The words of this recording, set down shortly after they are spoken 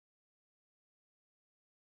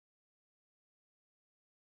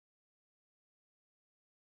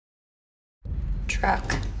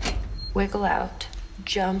truck, wiggle out,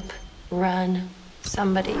 jump, run,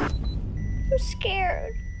 somebody. I'm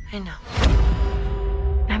scared. I know.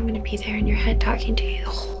 I'm gonna be there in your head talking to you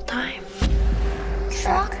the whole time.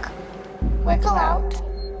 Truck, wiggle out.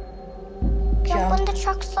 Jump when the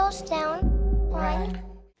truck slows down. Run.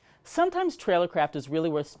 Sometimes trailercraft is really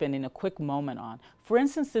worth spending a quick moment on. For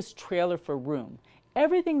instance, this trailer for Room.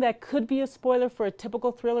 Everything that could be a spoiler for a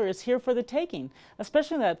typical thriller is here for the taking,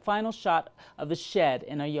 especially that final shot of the shed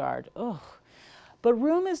in a yard. Ugh. But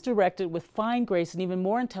Room is directed with fine grace and even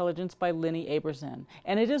more intelligence by Lenny Abrahamson,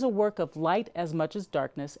 and it is a work of light as much as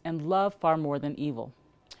darkness and love far more than evil.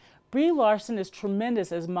 Brie Larson is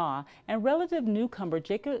tremendous as Ma, and relative newcomer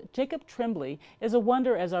Jacob Tremblay is a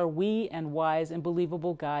wonder as our wee and wise and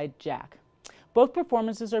believable guide Jack. Both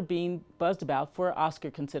performances are being buzzed about for Oscar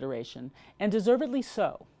consideration, and deservedly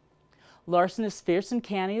so. Larson is fierce and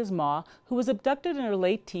canny as Ma, who was abducted in her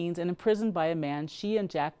late teens and imprisoned by a man she and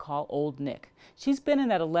Jack call Old Nick. She's been in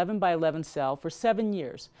that 11 by 11 cell for 7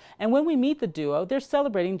 years, and when we meet the duo, they're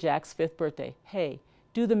celebrating Jack's 5th birthday. Hey,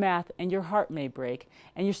 do the math and your heart may break,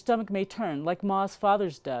 and your stomach may turn like Ma's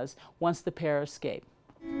father's does once the pair escape.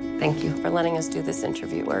 Thank you for letting us do this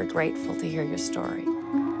interview. We're grateful to hear your story.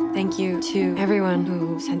 Thank you to everyone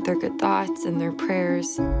who sent their good thoughts and their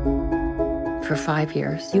prayers. For 5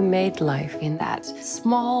 years, you made life in that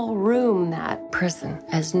small room, that prison,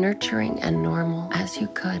 as nurturing and normal as you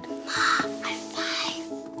could. Mom, I'm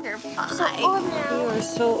 5. You're 5. So old now. You are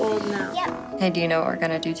so old now. Yep. Hey, do you know what we're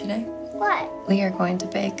gonna do today? What? We are going to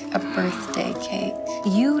bake a birthday cake.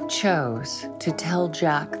 You chose to tell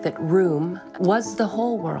Jack that Room was the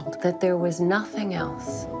whole world, that there was nothing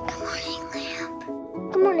else. Good morning,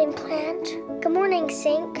 lamp. Good morning, plant. Good morning,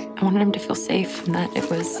 sink. I wanted him to feel safe and that it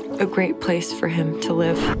was a great place for him to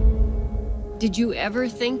live. Did you ever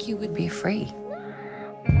think you would be free?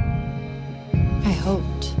 I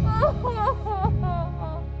hoped.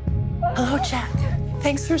 Hello, Jack.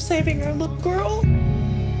 Thanks for saving our little girl.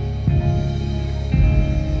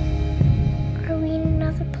 Are we in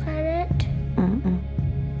another planet?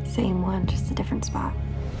 Same one, just a different spot.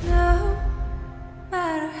 No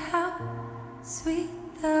matter how sweet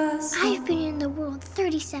the I've been in the world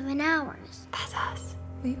 37 hours. That's us.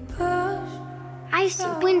 we push. I've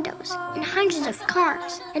seen windows and hundreds of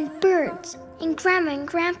cars and birds and Grandma and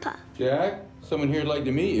Grandpa. Jack, someone here would like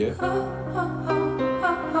to meet you.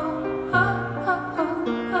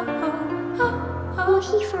 Will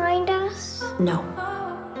he find us? No,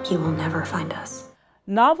 he will never find us.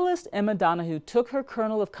 Novelist Emma Donoghue took her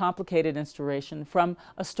kernel of complicated inspiration from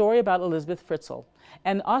a story about Elizabeth Fritzl,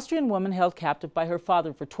 an Austrian woman held captive by her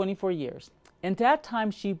father for 24 years. In that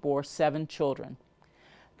time, she bore 7 children.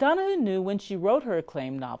 Donoghue knew when she wrote her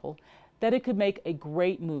acclaimed novel that it could make a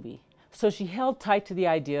great movie, so she held tight to the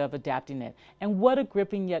idea of adapting it, and what a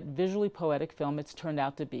gripping yet visually poetic film it's turned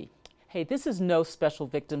out to be. Hey, this is no special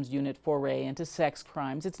victims unit foray into sex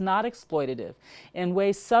crimes. It's not exploitative. In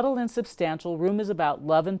ways subtle and substantial, Room is about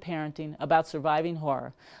love and parenting, about surviving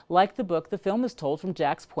horror. Like the book, the film is told from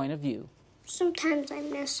Jack's point of view. Sometimes I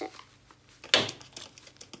miss it.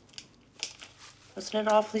 Wasn't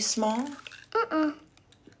it awfully small?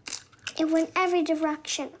 It went every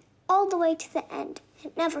direction, all the way to the end.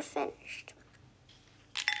 It never finished.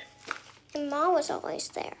 And Ma was always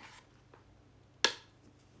there.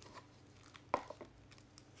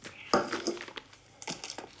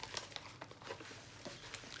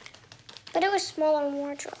 But it was smaller in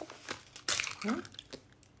wardrobe.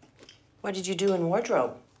 What did you do in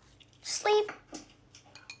wardrobe? Sleep.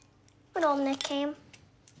 When old Nick came.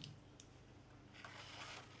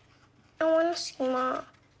 I want to see Ma.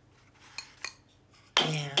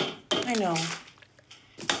 Yeah, I know.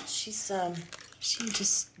 She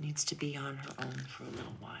just needs to be on her own for a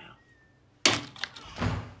little while.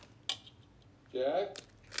 Jack,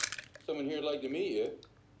 someone here would like to meet you.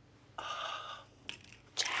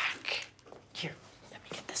 Jack, here, let me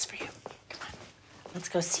get this for you. Come on, let's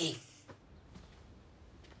go see.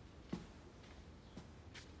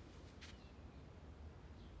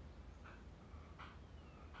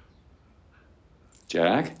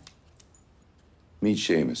 Jack, meet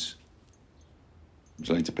Seamus. Would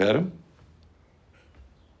you like to pet him?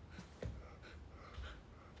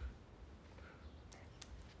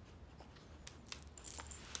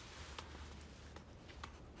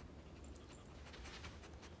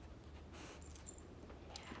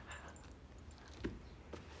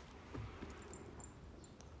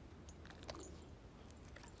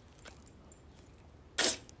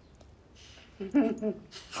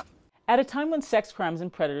 At a time when sex crimes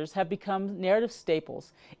and predators have become narrative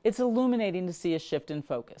staples, it's illuminating to see a shift in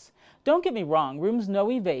focus. Don't get me wrong, Room's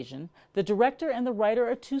no evasion. The director and the writer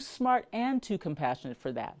are too smart and too compassionate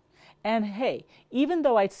for that. And hey, even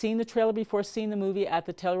though I'd seen the trailer before seeing the movie at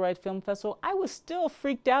the Telluride Film Festival, I was still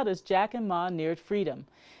freaked out as Jack and Ma neared freedom.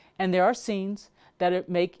 And there are scenes that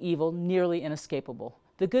make evil nearly inescapable.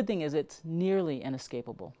 The good thing is it's nearly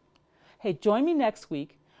inescapable. Hey, join me next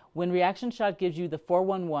week when Reaction Shot gives you the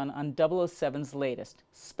 411 on 007's latest,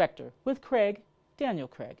 Spectre, with Daniel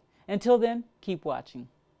Craig. Until then, keep watching.